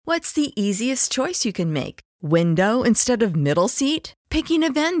What's the easiest choice you can make? Window instead of middle seat? Picking a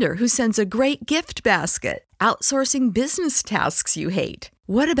vendor who sends a great gift basket? Outsourcing business tasks you hate?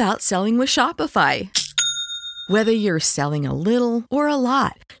 What about selling with Shopify? Whether you're selling a little or a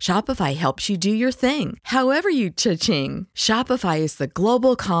lot, Shopify helps you do your thing, however you cha-ching. Shopify is the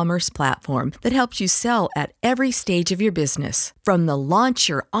global commerce platform that helps you sell at every stage of your business. From the launch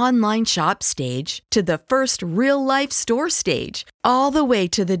your online shop stage to the first real-life store stage, all the way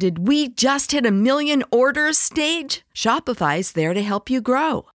to the did we just hit a million orders stage. Shopify's there to help you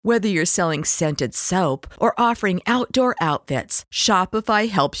grow. Whether you're selling scented soap or offering outdoor outfits, Shopify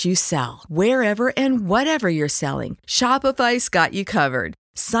helps you sell. Wherever and whatever you're selling, Shopify's got you covered.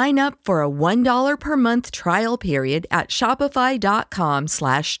 Sign up for a $1 per month trial period at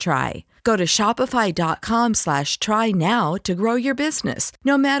shopify.com/try. Go to shopify.com/try now to grow your business,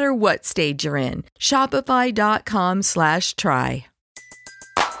 no matter what stage you're in. Shopify.com/try.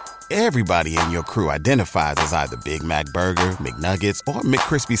 Everybody in your crew identifies as either Big Mac Burger, McNuggets, or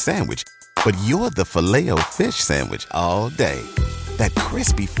McCrispy Sandwich. But you're the Filet-O-Fish Sandwich all day. That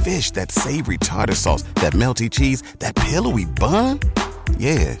crispy fish, that savory tartar sauce, that melty cheese, that pillowy bun.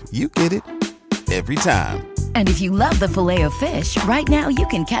 Yeah, you get it. Every time. And if you love the Filet-O-Fish, right now you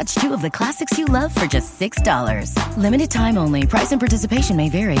can catch two of the classics you love for just $6. Limited time only. Price and participation may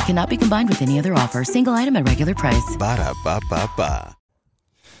vary. Cannot be combined with any other offer. Single item at regular price. Ba-da-ba-ba-ba.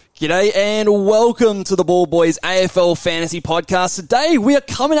 G'day and welcome to the Ball Boys AFL Fantasy Podcast. Today we are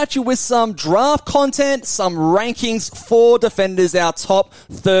coming at you with some draft content, some rankings for defenders, our top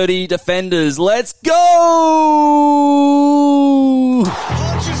 30 defenders. Let's go!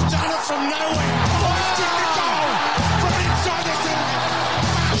 Hodges done it from nowhere. Busting the goal from inside the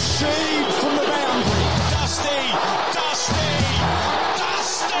 30. Sheed from the boundary. Dusty.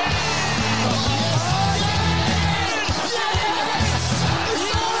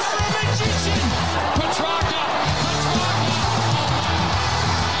 Petrarca.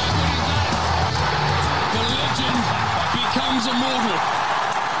 The legend becomes immortal.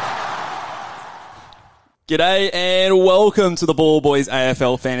 G'day and welcome to the Ball Boys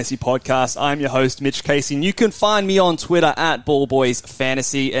AFL Fantasy Podcast. I'm your host, Mitch Casey, and you can find me on Twitter at Ball Boys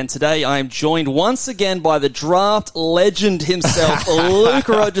Fantasy. And today I am joined once again by the draft legend himself, Luke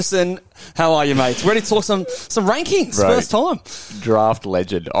Rogerson. How are you, mate? Ready to talk some rankings? Right. First time. Draft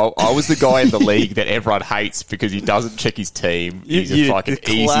legend. I was the guy in the league that everyone hates because he doesn't check his team. He's a fucking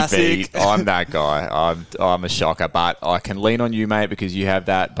easy beat. I'm that guy. I'm a shocker, but I can lean on you, mate, because you have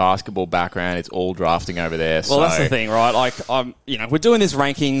that basketball background. It's all drafting over there. Well, that's the thing, right? Like, we're doing this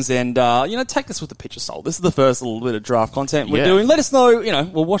rankings, and take this with a pinch of salt. This is the first little bit of draft content we're doing. Let us know.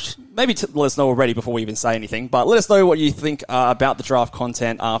 We'll watch. Maybe let us know already before we even say anything. But let us know what you think about the draft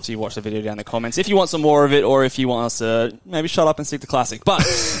content after you watch the video down in the comments. If you want some more of it, or if you want us to maybe shut up and stick to classic. But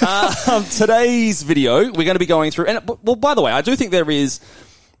today's video, we're going to be going through. And well, by the way, I do think there is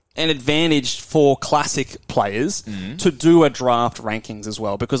an advantage for classic players to do a draft rankings as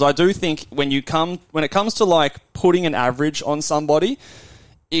well, because I do think when it comes to like putting an average on somebody,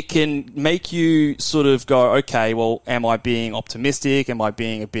 it can make you sort of go, okay, well, am I being optimistic? Am I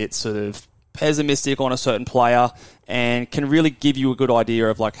being a bit sort of pessimistic on a certain player? And can really give you a good idea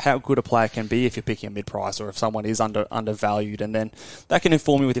of like how good a player can be if you're picking a mid-price or if someone is undervalued, and then that can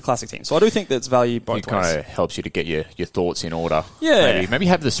inform you with your classic team. So I do think that's value both ways. It kind of helps you to get your thoughts in order. Yeah. Maybe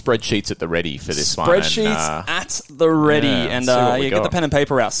have the spreadsheets at the ready for this one. Spreadsheets at the ready. And get the pen and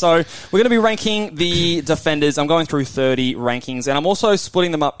paper out. So we're going to be ranking the defenders. I'm going through 30 rankings, and I'm also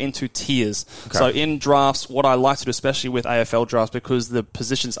splitting them up into tiers. Okay. So in drafts, what I like to do, especially with AFL drafts, because the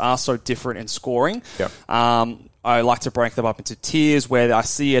positions are so different in scoring, I like to break them up into tiers where I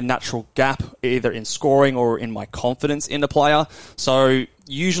see a natural gap either in scoring or in my confidence in the player. So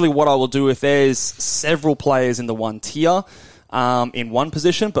usually what I will do, if there's several players in the one tier in one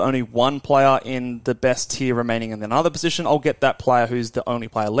position, but only one player in the best tier remaining in another position, I'll get that player who's the only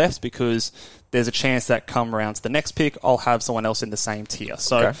player left, because there's a chance that come around to the next pick, I'll have someone else in the same tier.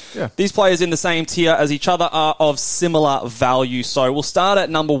 So these players in the same tier as each other are of similar value. So we'll start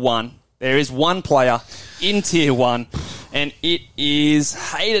at number one. There is one player in tier one, and it is...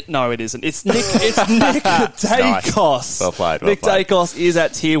 Hate it. No, it isn't. It's Nick Daicos. Well played. Nick Daicos is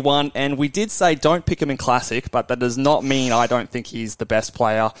at tier one, and we did say don't pick him in Classic, but that does not mean I don't think he's the best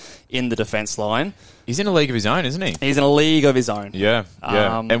player in the defence line. He's in a league of his own, isn't he? He's in a league of his own. Yeah.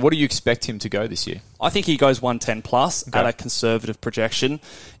 And what do you expect him to go this year? I think he goes 110 plus at a conservative projection.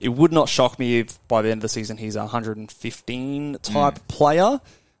 It would not shock me if by the end of the season he's a 115 type player.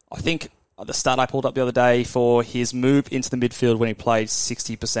 I think the stat I pulled up the other day for his move into the midfield when he played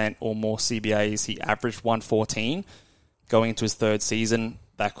 60% or more CBAs, he averaged 114 going into his third season.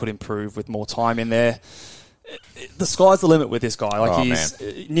 that could improve with more time in there. The sky's the limit with this guy.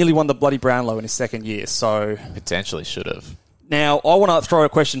 He's nearly won the bloody Brownlow in his second year, so... Potentially should have. Now, I want to throw a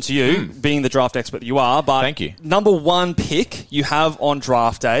question to you, being the draft expert that you are, but... Thank you. Number one pick you have on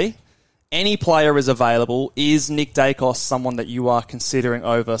draft day, any player is available. Is Nick Daicos someone that you are considering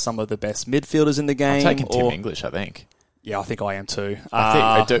over some of the best midfielders in the game? I'm taking Tim English, I think. Yeah, I think I am too.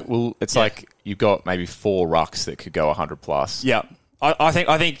 It's like you've got maybe 4 rucks that could go 100 plus. Yeah. I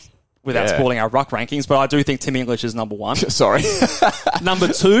think without spoiling our ruck rankings, but I do think Tim English is number one. Sorry. Number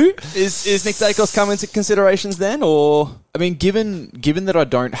two, is Nick Daicos come into considerations then, or? I mean, given that I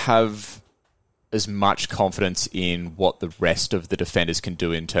don't have as much confidence in what the rest of the defenders can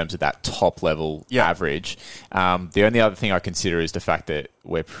do in terms of that top level average, the only other thing I consider is the fact that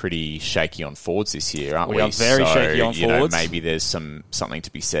we're pretty shaky on forwards this year, aren't we? We are very shaky on forwards. Maybe there's something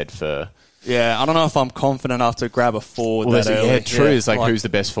to be said for... Yeah, I don't know if I'm confident enough to grab a forward that early. Yeah, true. It's like who's the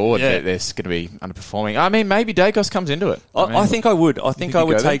best forward? Yeah. They're going to be underperforming. I mean, maybe Daicos comes into it. I think I would. I think I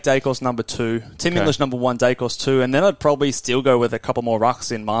would take Daicos number 2, Tim English number 1, Daicos 2, and then I'd probably still go with a couple more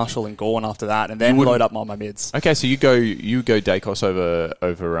rucks in Marshall and Gawn after that, and then load up on my mids. Okay, so you go Daicos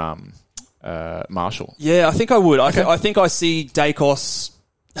over Marshall. Yeah, I think I would. Okay. I think I see Daicos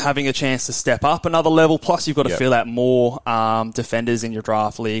having a chance to step up another level. Plus, you've got to fill out more defenders in your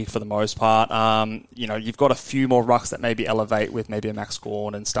draft league for the most part. You've got a few more rucks that maybe elevate with maybe a Max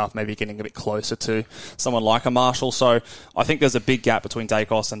Gawn and stuff, maybe getting a bit closer to someone like a Marshall. So I think there's a big gap between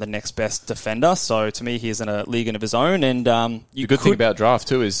Daicos and the next best defender. So to me, he's in a league of his own. And the good thing about draft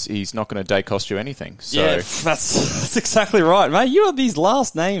too is he's not going to Daicos you anything. So. Yeah, that's exactly right, mate. You have these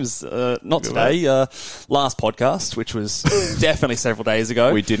last names, not today, last podcast, which was definitely several days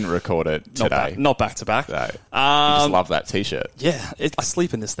ago. We didn't record it today. Not back to back. No. You just love that T-shirt. Yeah, I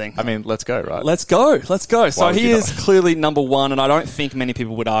sleep in this thing. I mean, let's go, right? Let's go. So he is clearly number 1, and I don't think many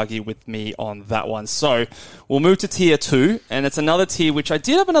people would argue with me on that one. So we'll move to tier 2, and it's another tier which I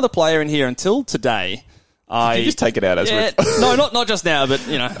did have another player in here until today. Did you just take it out as No, not just now, but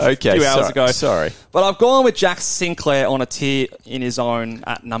a few hours ago. Sorry. But I've gone with Jack Sinclair on a tier in his own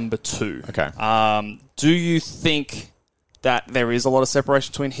at number 2. Okay. Do you think that there is a lot of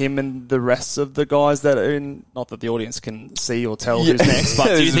separation between him and the rest of the guys that are in... Not that the audience can see or tell who's next,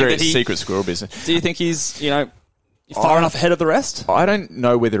 but do you think that secret squirrel business. Do you think he's, far enough ahead of the rest? I don't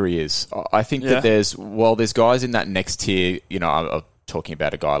know whether he is. I think that there's guys in that next tier, I'm talking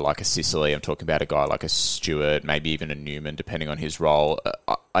about a guy like a Sicily, I'm talking about a guy like a Stewart, maybe even a Newman, depending on his role.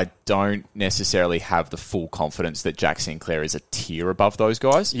 I don't necessarily have the full confidence that Jack Sinclair is a tier above those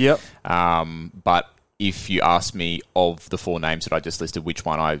guys. Yep. But if you ask me of the 4 names that I just listed, which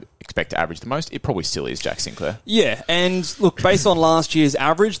one I expect to average the most, it probably still is Jack Sinclair. Yeah, and look, based on last year's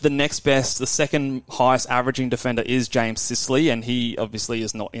average, the next best, the second highest averaging defender is James Sicily, and he obviously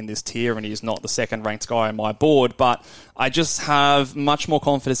is not in this tier, and he is not the second ranked guy on my board, but I just have much more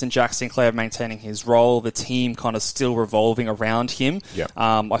confidence in Jack Sinclair maintaining his role, the team kind of still revolving around him. Yep.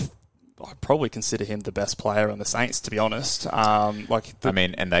 I probably consider him the best player on the Saints, to be honest. And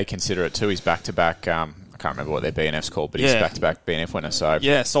they consider it too. He's back-to-back. I can't remember what their BNF's called, but he's back-to-back BNF winner. So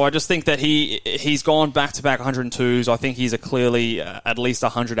so I just think that he's gone back-to-back 102s. I think he's a clearly at least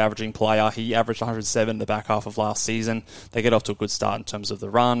 100 averaging player. He averaged 107 in the back half of last season. They get off to a good start in terms of the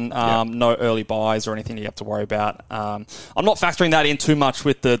run. No early buys or anything you have to worry about. I'm not factoring that in too much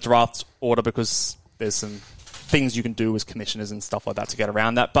with the draft order because there's some things you can do as commissioners and stuff like that to get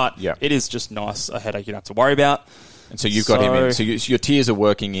around that. But it is just nice, a headache you don't have to worry about. And so you've got him in. So your tiers are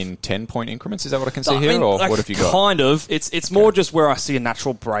working in 10-point increments. Is that what I can see here? Or what have you got? Kind of. It's more just where I see a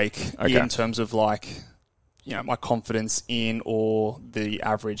natural break in terms of my confidence in or the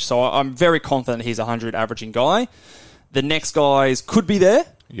average. So I'm very confident he's a 100 averaging guy. The next guys could be there,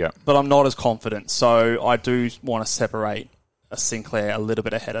 but I'm not as confident. So I do want to separate a Sinclair a little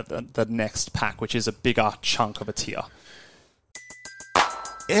bit ahead of the next pack, which is a bigger chunk of a tier.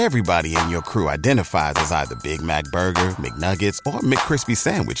 Everybody in your crew identifies as either Big Mac Burger, McNuggets, or McCrispy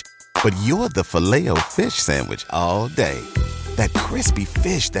Sandwich. But you're the Filet-O-Fish Sandwich all day. That crispy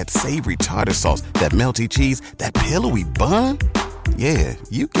fish, that savory tartar sauce, that melty cheese, that pillowy bun. Yeah,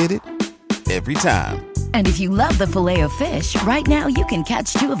 you get it. Every time. And if you love the Filet-O-Fish, right now you can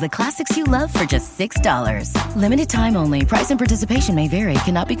catch 2 of the classics you love for just $6. Limited time only. Price and participation may vary.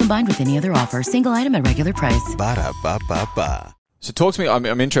 Cannot be combined with any other offer. Single item at regular price. Ba-da-ba-ba-ba. So talk to me.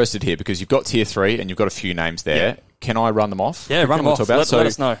 I'm interested here because you've got tier 3 and you've got a few names there. Yeah. Can I run them off? Yeah, run them off. Let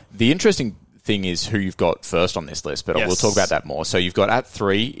us know. The interesting thing is who you've got first on this list, but we'll talk about that more. So you've got at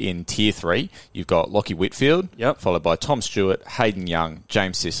 3 in tier 3, you've got Lachie Whitfield, followed by Tom Stewart, Hayden Young,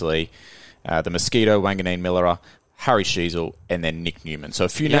 James Sicily, the Mosquito, Wanganeen Miller, Harry Sheezel, and then Nick Newman. So a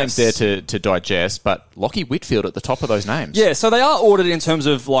few names there to digest, but Lachie Whitfield at the top of those names. Yeah, so they are ordered in terms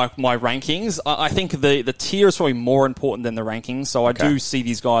of like my rankings. I think the tier is probably more important than the rankings, so I do see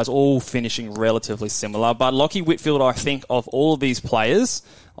these guys all finishing relatively similar. But Lachie Whitfield, I think, of all of these players,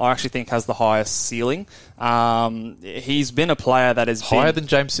 I actually think has the highest ceiling. He's been a player that has higher than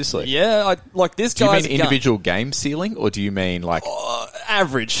James Sicily. Yeah, like this guy. Do you mean individual game ceiling, or do you mean like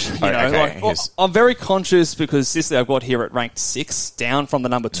average? I'm very conscious because Sicily I've got here at ranked 6, down from the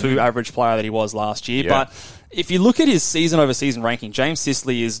number 2 average player that he was last year. Yeah. But if you look at his season-over-season ranking, James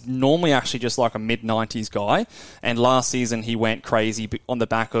Sicily is normally actually just like a mid-90s guy. And last season, he went crazy on the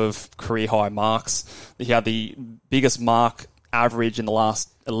back of career-high marks. He had the biggest mark average in the last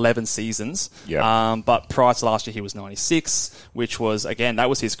 11 seasons. Yeah. But prior to last year, he was 96, which was, again, that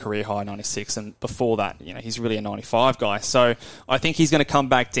was his career high, 96. And before that, he's really a 95 guy. So I think he's going to come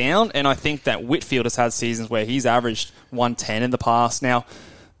back down. And I think that Whitfield has had seasons where he's averaged 110 in the past. Now,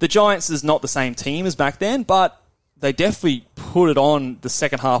 the Giants is not the same team as back then, but they definitely put it on the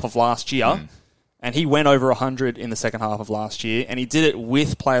second half of last year. And he went over 100 in the second half of last year. And he did it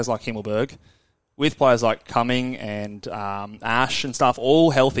with players like Himmelberg, with players like Cumming and Ash and stuff,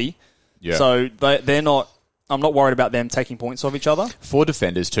 all healthy. Yeah. So they're not... I'm not worried about them taking points off each other. For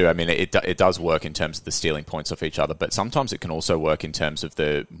defenders too, I mean, it does work in terms of the stealing points off each other, but sometimes it can also work in terms of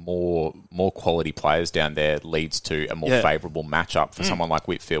the more quality players down there leads to a more favourable matchup for someone like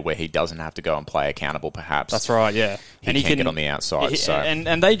Whitfield where he doesn't have to go and play accountable perhaps. That's right, yeah. He can get on the outside.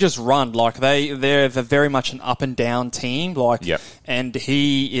 And they just run. Like they're very much an up and down team. And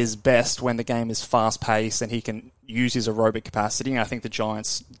he is best when the game is fast paced and he can use his aerobic capacity. And I think the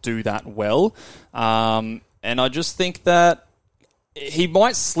Giants do that well. And I just think that he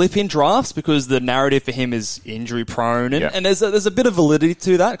might slip in drafts because the narrative for him is injury prone. And there's a bit of validity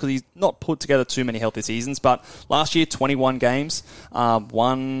to that because he's not put together too many healthy seasons. But last year, 21 games, I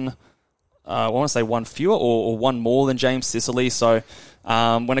want to say one fewer or one more than James Sicily. So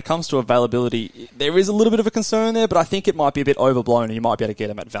when it comes to availability, there is a little bit of a concern there, but I think it might be a bit overblown and you might be able to get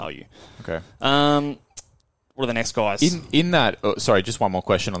him at value. Okay. What are the next guys? In that, sorry, just one more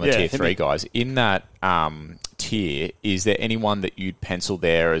question on the tier 3 guys. In that tier, is there anyone that you'd pencil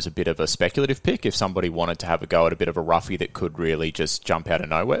there as a bit of a speculative pick if somebody wanted to have a go at a bit of a roughie that could really just jump out of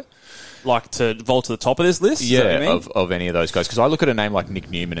nowhere? Like to vault to the top of this list? Yeah, of any of those guys. Because I look at a name like Nick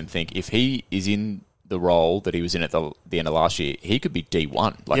Newman and think if he is in the role that he was in at the end of last year, he could be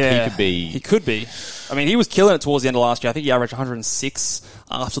D1. He could be. I mean, he was killing it towards the end of last year. I think he averaged 106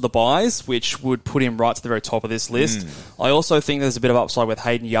 after the buys, which would put him right to the very top of this list. I also think there's a bit of upside with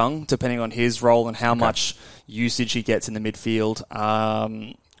Hayden Young, depending on his role and how much usage he gets in the midfield.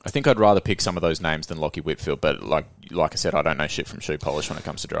 I think I'd rather pick some of those names than Lachie Whitfield, but like I said, I don't know shit from shoe polish when it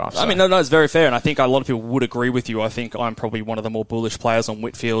comes to drafts. I mean, no, it's very fair, and I think a lot of people would agree with you. I think I'm probably one of the more bullish players on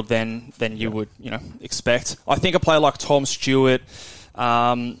Whitfield than you would expect. I think a player like Tom Stewart,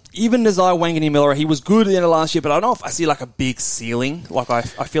 even Nazar Wanganeen-Miller, he was good at the end of last year, but I don't know if I see like a big ceiling. Like I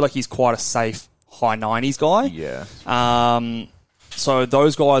feel like he's quite a safe high 90s guy. Yeah. So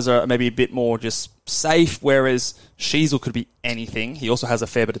those guys are maybe a bit more just safe, whereas Sheezel could be anything. He also has a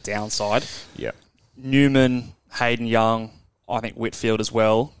fair bit of downside. Yeah. Newman, Hayden Young, I think Whitfield as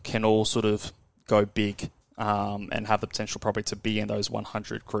well, can all sort of go big and have the potential probably to be in those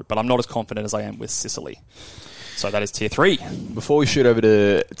 100 group. But I'm not as confident as I am with Sicily. So that is tier 3. Before we shoot over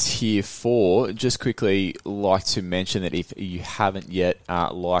to tier 4, just quickly like to mention that if you haven't yet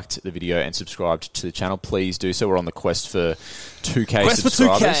liked the video and subscribed to the channel, please do so. We're on the quest for 2K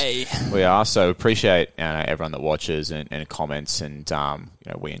subscribers. For 2K. We are, so appreciate everyone that watches and comments, and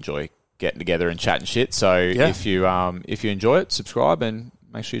we enjoy getting together and chatting shit. So if you enjoy it, subscribe and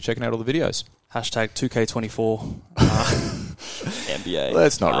make sure you're checking out all the videos. Hashtag 2K24. NBA.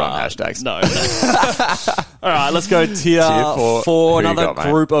 Let's not run hashtags. No. All right, let's go tier 4. Another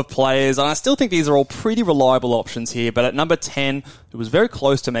group of players. And I still think these are all pretty reliable options here. But at number 10, it was very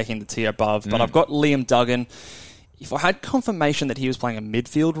close to making the tier above. But I've got Liam Duggan. If I had confirmation that he was playing a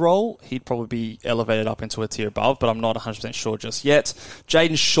midfield role, he'd probably be elevated up into a tier above, but I'm not 100% sure just yet.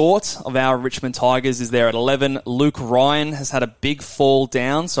 Jaden Short of our Richmond Tigers is there at 11. Luke Ryan has had a big fall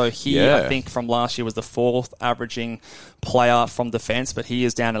down, so he, I think, from last year was the 4th averaging player from defence, but he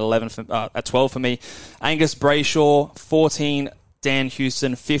is down at 12 for me. Angus Brayshaw, 14. Dan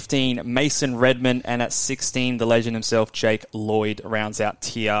Houston, 15, Mason Redman, and at 16, the legend himself, Jake Lloyd, rounds out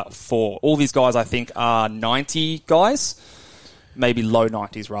tier 4. All these guys, I think, are 90 guys, maybe low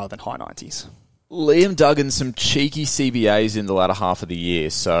 90s rather than high 90s. Liam Duggan, some cheeky CBAs in the latter half of the year.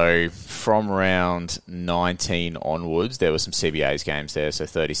 So from round 19 onwards, there were some CBAs games there. So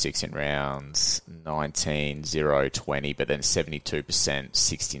 36 in rounds 19, 0, 20, but then 72%,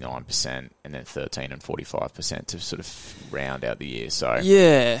 69%, and then 13 and 45% to sort of round out the year. So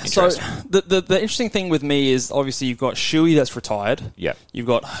yeah. So the interesting thing with me is obviously you've got Shuey that's retired. Yep. You've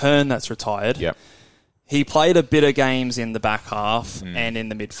got Hearn that's retired. Yep. He played a bit of games in the back half and in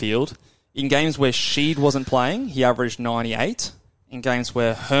the midfield. In games where Sheed wasn't playing, he averaged 98. In games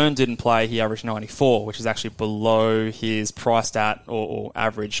where Hearn didn't play, he averaged 94, which is actually below his price stat or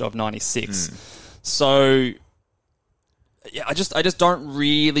average of 96. So, yeah, I just don't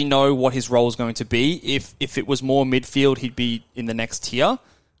really know what his role is going to be. If it was more midfield, he'd be in the next tier,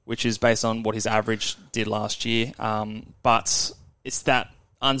 which is based on what his average did last year. But it's that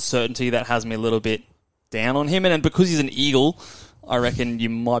uncertainty that has me a little bit down on him. And because he's an Eagle, I reckon you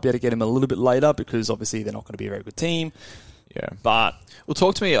might be able to get him a little bit later because obviously they're not going to be a very good team. Yeah. But well,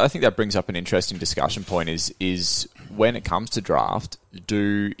 talk to me. I think that brings up an interesting discussion point is when it comes to draft,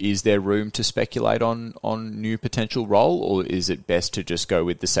 is there room to speculate on new potential role, or is it best to just go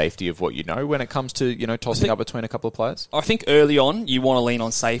with the safety of what you know when it comes to, tossing up between a couple of players? I think early on you want to lean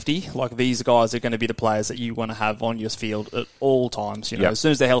on safety. Like these guys are going to be the players that you want to have on your field at all times. As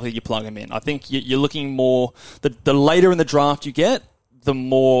soon as they're healthy, you plug them in. I think you're looking more the later in the draft you get, the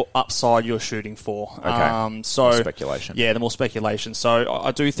more upside you're shooting for. Okay. So more speculation. Yeah, the more speculation. So I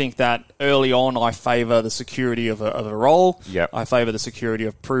do think that early on I favour the security of a role. Yep. I favour the security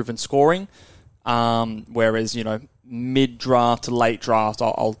of proven scoring. Whereas, mid-draft to late draft,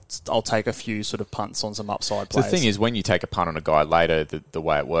 I'll take a few sort of punts on some upside players. The thing is, when you take a punt on a guy later, the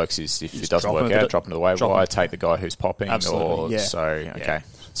way it works is if it doesn't work out, drop him to the waiver wire, take the guy who's popping. Absolutely, Okay. Yeah.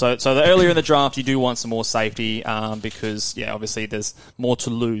 So the earlier in the draft, you do want some more safety because, obviously there's more to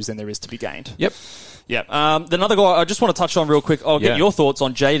lose than there is to be gained. Yep. Yeah. Another guy I just want to touch on real quick. I'll get your thoughts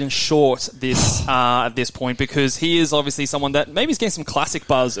on Jaden Short at this point because he is obviously someone that maybe is getting some classic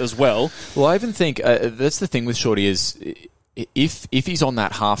buzz as well. Well, I even think that's the thing with Shorty is if he's on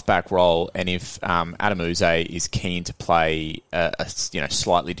that halfback role and if Adam Uze is keen to play a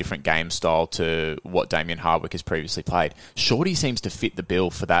slightly different game style to what Damien Hardwick has previously played, Shorty seems to fit the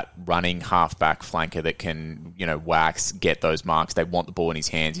bill for that running halfback flanker that can wax, get those marks. They want the ball in his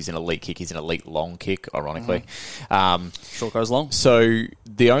hands. He's an elite kick. He's an elite long kick, ironically. Short goes long. So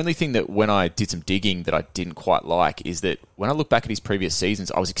the only thing that when I did some digging that I didn't quite like is that when I look back at his previous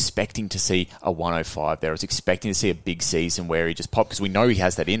seasons, I was expecting to see a 105 there. I was expecting to see a big season where he just popped because we know he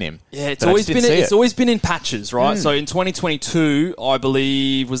has that in him. Yeah, it's always been in patches, right? So in 2022, I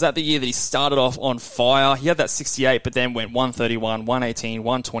believe, was that the year that he started off on fire? He had that 68, but then went 131, 118,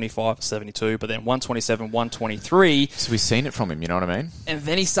 125, 72, but then 127, 123. So we've seen it from him, you know what I mean? And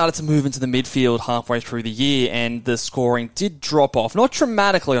then he started to move into the midfield halfway through the year, and the scoring did drop off. Not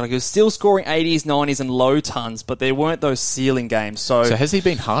dramatically, like he was still scoring 80s, 90s, and low tons, but there weren't those ceiling games. So has he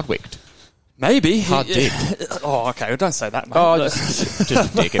been hardwicked? Maybe. Hard-dicked. Oh, okay. Well, don't say that, mate. Oh, just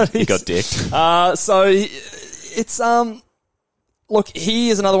dicked. He got dicked. So it's look,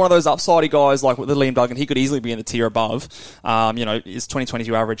 he is another one of those upsidey guys like with the Liam Duggan. He could easily be in the tier above. His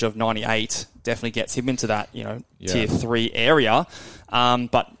 2022 average of 98 definitely gets him into that tier 3 area.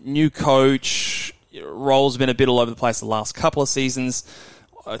 But new coach, role's been a bit all over the place the last couple of seasons.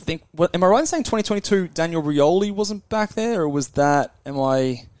 I think. Am I right in saying 2022 Daniel Rioli wasn't back there, or was that? Am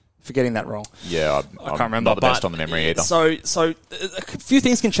I forgetting that wrong? Yeah, I can't remember. Not the best on the memory either. So a few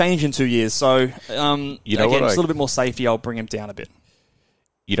things can change in 2 years. So just a little bit more safety. I'll bring him down a bit.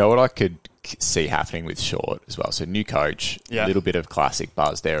 You know what I could see happening with Short as well? So new coach, a little bit of classic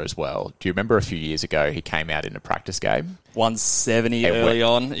buzz there as well. Do you remember a few years ago he came out in a practice game? 170 early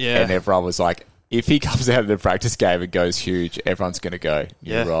on, yeah. And everyone was like, if he comes out in the practice game and goes huge, everyone's going to go,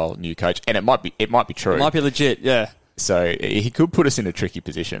 new role, new coach. And it might be true. It might be legit, yeah. So he could put us in a tricky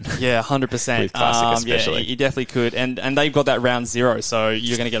position. Yeah, 100%. With classic especially. Yeah, he definitely could. And they've got that round 0, so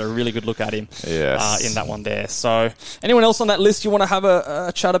you're going to get a really good look at him in that one there. So anyone else on that list you want to have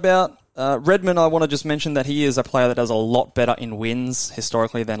a chat about? Redmond, I want to just mention that he is a player that does a lot better in wins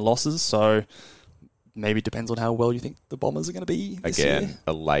historically than losses. So maybe it depends on how well you think the Bombers are going to be this year.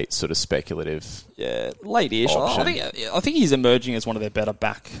 A late sort of speculative late-ish. I think he's emerging as one of their better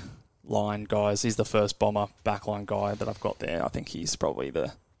back line guys. He's the first Bomber backline guy that I've got there. I think he's probably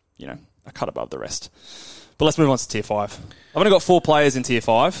a cut above the rest. But let's move on to Tier 5. I've only got 4 players in Tier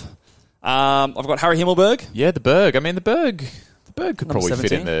 5. I've got Harry Himmelberg. Yeah, the Berg. I mean, the Berg could probably 17.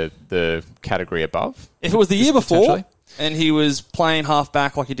 fit in the category above. If it was the year before and he was playing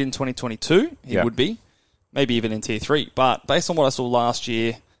half-back like he did in 2022, he would be. Maybe even in Tier 3. But based on what I saw last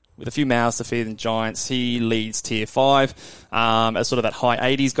year with a few mouths to feed in Giants. He leads Tier 5 as sort of that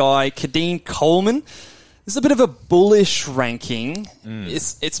high 80s guy. Kadeem Coleman. This is a bit of a bullish ranking.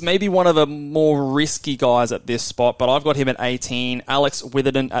 It's maybe one of the more risky guys at this spot, but I've got him at 18, Alex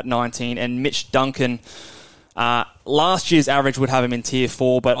Witherden at 19, and Mitch Duncan. Last year's average would have him in Tier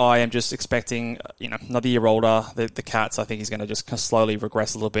 4, but I am just expecting, another year older. The Cats, I think he's going to just slowly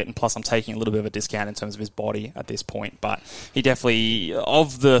regress a little bit, and plus I'm taking a little bit of a discount in terms of his body at this point. But he definitely,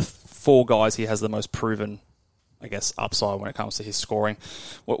 of the 4 guys, he has the most proven, I guess, upside when it comes to his scoring.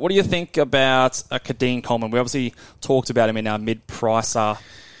 What do you think about Kadeem Coleman? We obviously talked about him in our mid-pricer.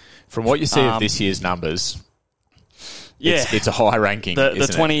 From what you see of this year's numbers, it's a high ranking. The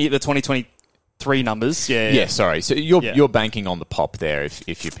 2023 numbers, yeah. Sorry, so you're banking on the pop there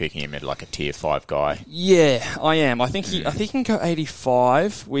if you're picking him at like a Tier 5 guy. Yeah, I am. I think he can go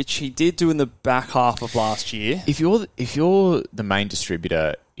 85, which he did do in the back half of last year. If you're the main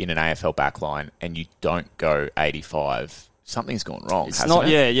distributor in an AFL backline and you don't go 85, something's gone wrong. It's not.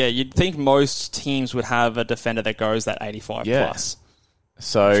 Yeah. You'd think most teams would have a defender that goes that 85 plus.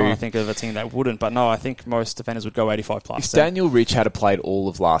 So I'm trying to think of a team that wouldn't, but no, I think most defenders would go 85 plus. If Daniel Rich had played all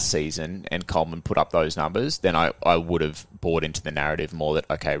of last season and Coleman put up those numbers, then I would have bought into the narrative more that,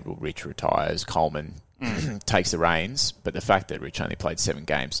 okay, well, Rich retires, Coleman takes the reins, but the fact that Rich only played 7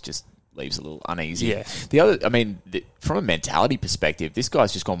 games just leaves a little uneasy. Yeah. The other, from a mentality perspective, this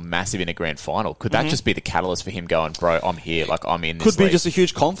guy's just gone massive in a grand final. Could that just be the catalyst for him going, bro, I'm here, like I'm in this Could be league. just a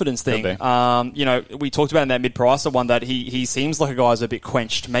huge confidence thing. We talked about in that mid-pricer one that he seems like a guy who's a bit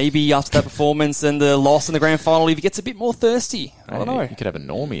quenched. Maybe after that performance and the loss in the grand final, if he gets a bit more thirsty. I don't know. He could have a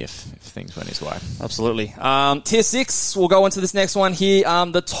normie if things went his way. Absolutely. Tier 6, we'll go into this next one here.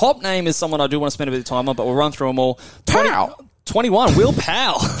 The top name is someone I do want to spend a bit of time on, but we'll run through them all. 21, Will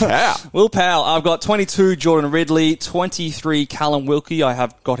Powell. Will Powell. I've got 22, Jordan Ridley. 23, Callum Wilkie. I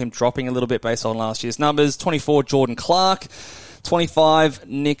have got him dropping a little bit based on last year's numbers. 24, Jordan Clark. 25,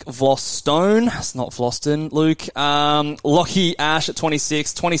 Nick Vlostone. It's not Vloston, Luke. Lockie Ash at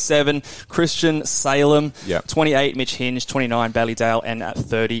 26. 27, Christian Salem. Yep. 28, Mitch Hinge. 29, Bailey Dale. And at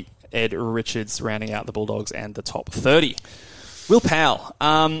 30, Ed Richards, rounding out the Bulldogs and the top 30. Will Powell.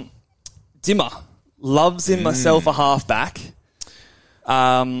 Dimmer. Loves him myself a halfback.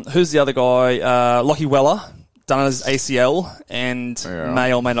 Who's the other guy? Lockie Weller, done his ACL and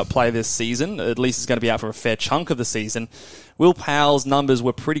may or may not play this season. At least he's going to be out for a fair chunk of the season. Will Powell's numbers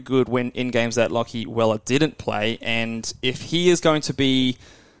were pretty good when in games that Lockie Weller didn't play. And if he is going to be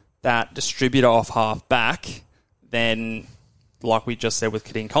that distributor off halfback, then like we just said with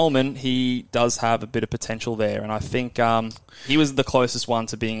Kadeem Coleman, he does have a bit of potential there. And I think he was the closest one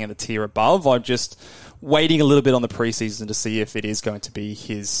to being in the tier above. I'm just waiting a little bit on the preseason to see if it is going to be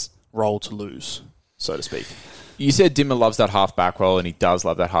his role to lose, so to speak. You said Dimmer loves that half-back role, and he does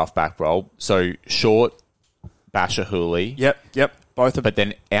love that half-back role. So short, Basher Hooley. Yep. Both of them. But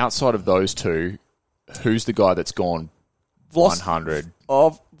then outside of those two, who's the guy that's gone 100?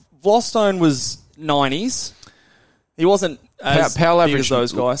 Vlostone was 90s. He wasn't as big as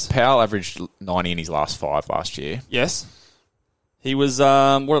those guys. Powell averaged 90 in his last 5 last year. Yes. He was,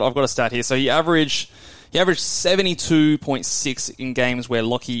 I've got a stat here. So he averaged 72.6 in games where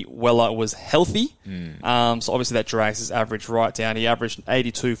Lockie Weller was healthy. So obviously that drags his average right down. He averaged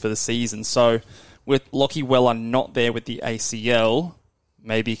 82 for the season. So with Lockie Weller not there with the ACL,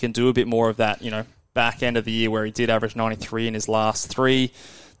 maybe he can do a bit more of that, back end of the year where he did average 93 in his last 3.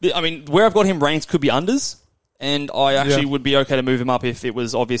 Where I've got him ranked could be unders. And I actually would be okay to move him up if it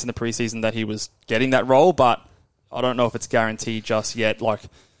was obvious in the preseason that he was getting that role, but I don't know if it's guaranteed just yet. Like,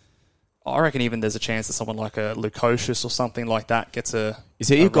 I reckon even there's a chance that someone like a Lukosius or something like that gets a... Is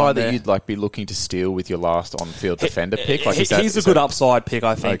he a guy that you'd be looking to steal with your last on-field defender pick? He's a good upside pick,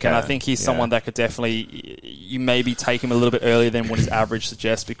 I think, and I think he's someone that could definitely... You maybe take him a little bit earlier than what his average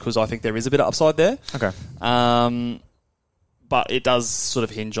suggests because I think there is a bit of upside there. Okay. But it does sort of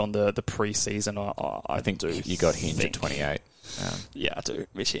hinge on the preseason. I think you got Hinge at 28. Yeah, I do.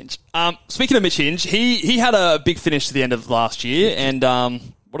 Mitch Hinge. Speaking of Mitch Hinge, he had a big finish to the end of last year, and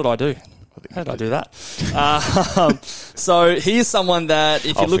what did I do? How did I do that? So he is someone that,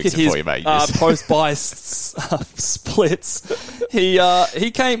 if you look at his post-buy splits,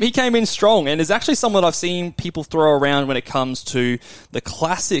 he came in strong, and is actually someone I've seen people throw around when it comes to the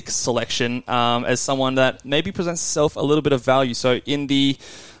classic selection as someone that maybe presents himself a little bit of value. So in the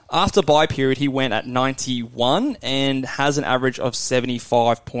after buy period, he went at 91 and has an average of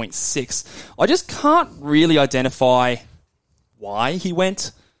 75.6. I just can't really identify why he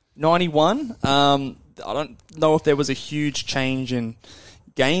went 91. I don't know if there was a huge change in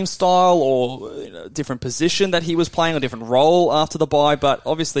game style or different position that he was playing, a different role after the bye, but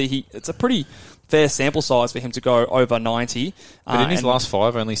obviously it's a pretty fair sample size for him to go over 90. But in his last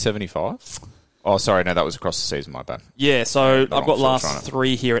 5, only 75? Oh, sorry, no, that was across the season, my bad. Yeah, so I've got last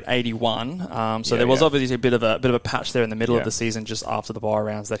 3 here at 81. So there was obviously a bit of a patch there in the middle of the season just after the bye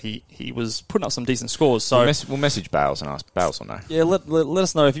rounds that he was putting up some decent scores. So we'll message Bales and ask. Bales will know. Yeah, let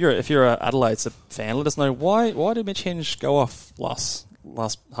us know if you're an Adelaide fan. Let us know why did Mitch Hinge go off last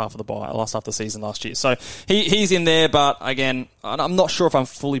half of the bye, last half of the season last year. So he's in there, but again, I'm not sure if I'm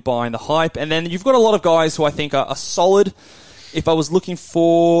fully buying the hype. And then you've got a lot of guys who I think are solid. If I was looking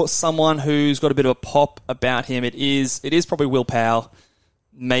for someone who's got a bit of a pop about him, it is probably Will Powell,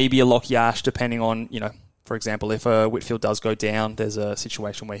 maybe a Lachie Ash, depending on, for example, if Whitfield does go down, there's a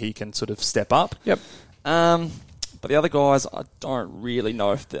situation where he can sort of step up. Yep. But the other guys, I don't really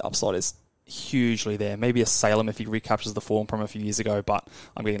know if the upside is hugely there. Maybe a Salem if he recaptures the form from a few years ago, but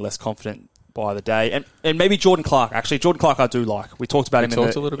I'm getting less confident by the day. And maybe Jordan Clark. Actually, Jordan Clark I do like. We talked about him in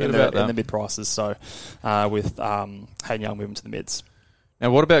the mid prices. So with Hayden Young moving to the mids.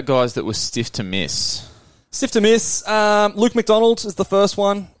 Now, what about guys that were stiff to miss? Stiff to miss. Luke McDonald is the first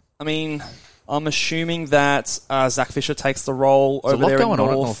one. I mean, I'm assuming that Zach Fisher takes the role over there in North. There's a lot going on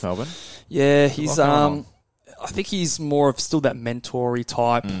at North Melbourne. Yeah, he's. I think he's more of still that mentory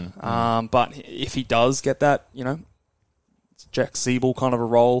type. But if he does get that, Jack Siebel kind of a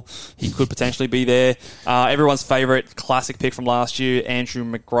role, he could potentially be there. Everyone's favourite classic pick from last year, Andrew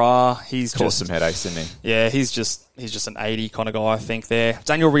McGrath. He's caused some headaches, didn't he? Yeah, he's just an 80 kind of guy, I think. There,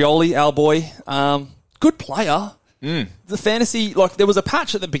 Daniel Rioli, our boy, good player. The fantasy, there was a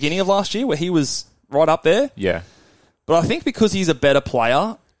patch at the beginning of last year where he was right up there. Yeah, but I think because he's a better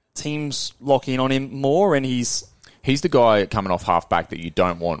player, teams lock in on him more, and he's the guy coming off halfback that you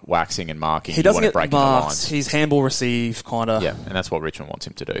don't want waxing and marking. He doesn't get marked. He's handball receive, kind of. Yeah, and that's what Richmond wants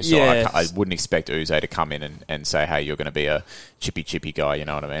him to do. So I wouldn't expect Uze to come in and say, hey, you're going to be a chippy guy, you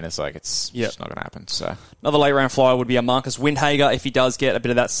know what I mean? It's just not going to happen. So another late round flyer would be a Marcus Windhager if he does get a bit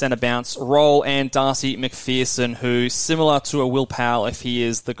of that centre bounce role, and Darcy McPherson, who, similar to a Will Powell, if he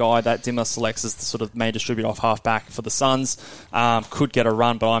is the guy that Dimmer selects as the sort of main distributor off halfback for the Suns, could get a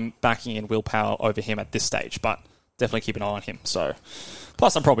run, but I'm backing in Will Powell over him at this stage. But definitely keep an eye on him. So,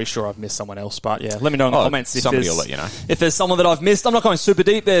 plus I'm probably sure I've missed someone else, but yeah, let me know in the comments if somebody will let you know. If there's someone that I've missed. I'm not going super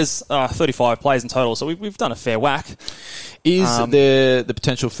deep. There's 35 players in total, so we've done a fair whack. Is there the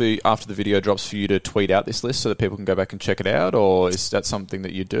potential for, after the video drops, for you to tweet out this list so that people can go back and check it out, or is that something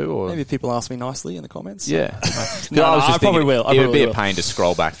that you do? Or maybe people ask me nicely in the comments. Yeah, I probably will. It would be a pain to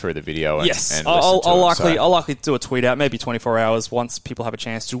scroll back through the video. I'll likely do a tweet out, maybe 24 hours once people have a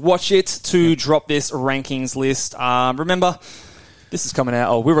chance to watch it, to drop this rankings list. Remember, this is coming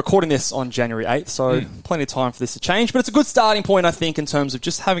out. We're recording this on January 8th, so plenty of time for this to change. But it's a good starting point, I think, in terms of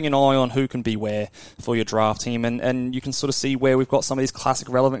just having an eye on who can be where for your draft team. And you can sort of see where we've got some of these classic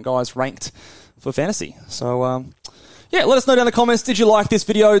relevant guys ranked for fantasy. So, let us know down in the comments. Did you like this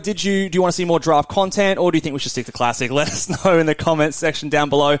video? Do you want to see more draft content, or do you think we should stick to classic? Let us know in the comments section down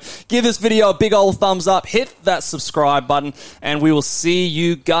below. Give this video a big old thumbs up. Hit that subscribe button, and we will see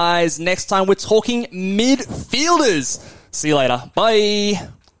you guys next time. We're talking midfielders. See you later. Bye.